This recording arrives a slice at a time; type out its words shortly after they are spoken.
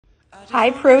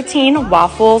High protein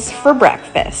waffles for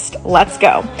breakfast. Let's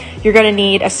go. You're gonna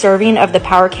need a serving of the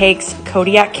Power Cakes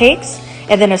Kodiak cakes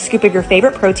and then a scoop of your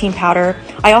favorite protein powder.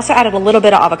 I also added a little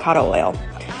bit of avocado oil.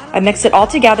 I mixed it all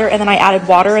together and then I added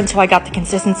water until I got the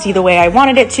consistency the way I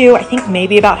wanted it to. I think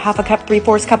maybe about half a cup,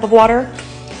 3/4 cup of water.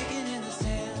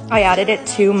 I added it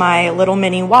to my little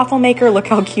mini waffle maker. Look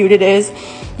how cute it is.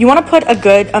 You wanna put a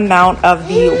good amount of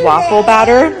the waffle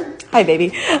batter. Hi,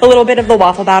 baby. A little bit of the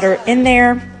waffle batter in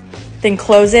there. Then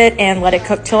close it and let it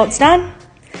cook till it's done.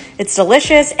 It's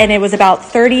delicious, and it was about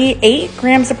 38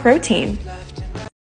 grams of protein.